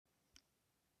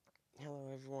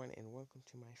everyone, and welcome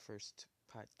to my first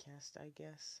podcast, I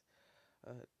guess.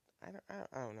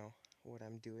 I don't know what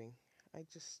I'm doing. I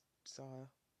just saw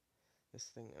this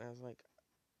thing and I was like,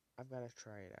 I've got to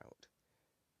try it out.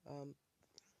 Um,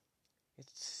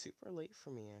 it's super late for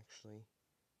me, actually.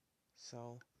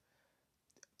 So,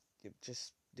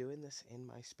 just doing this in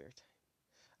my spare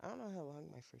time. I don't know how long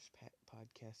my first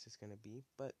podcast is going to be,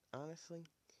 but honestly,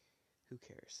 who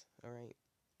cares? Alright?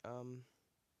 Um,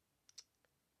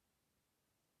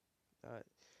 uh,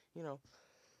 you know,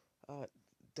 uh,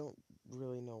 don't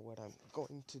really know what I'm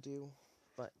going to do,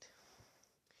 but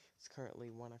it's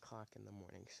currently 1 o'clock in the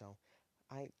morning, so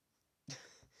I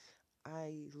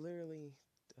I literally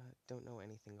don't know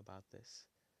anything about this.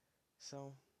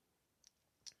 So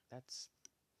that's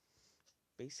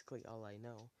basically all I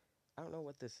know. I don't know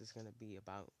what this is going to be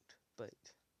about, but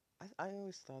I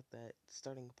always thought that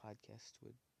starting a podcast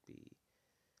would be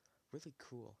really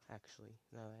cool, actually,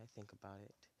 now that I think about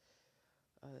it.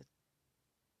 Uh,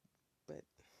 but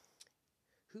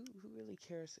who really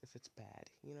cares if it's bad,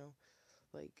 you know?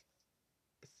 Like,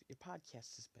 if your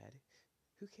podcast is bad,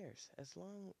 who cares? As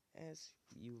long as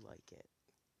you like it.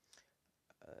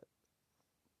 Uh,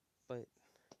 but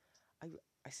I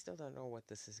I still don't know what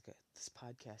this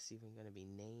podcast even going to be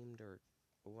named or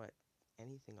what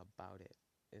anything about it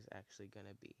is actually going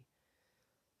to be.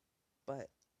 But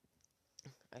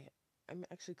I I'm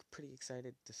actually pretty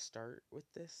excited to start with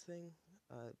this thing.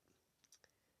 Uh,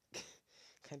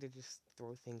 kind of just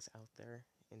throw things out there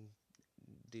and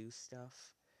do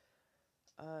stuff.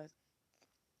 Uh,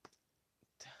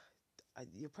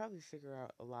 you'll probably figure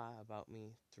out a lot about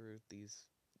me through these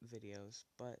videos,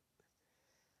 but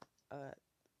uh,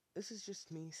 this is just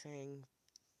me saying.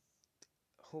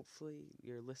 Hopefully,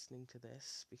 you're listening to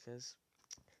this because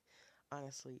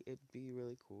honestly, it'd be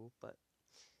really cool, but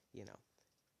you know,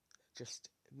 just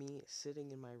me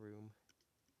sitting in my room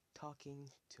talking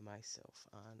to myself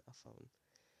on a phone.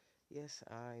 Yes,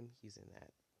 I'm using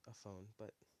a phone,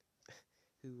 but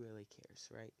who really cares,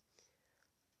 right?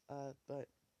 But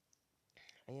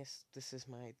I guess this is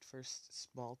my first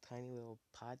small, tiny little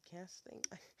podcast thing.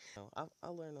 No,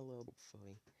 I'll learn a little,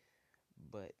 hopefully.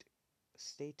 But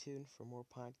stay tuned for more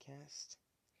podcasts,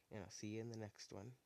 and I'll see you in the next one.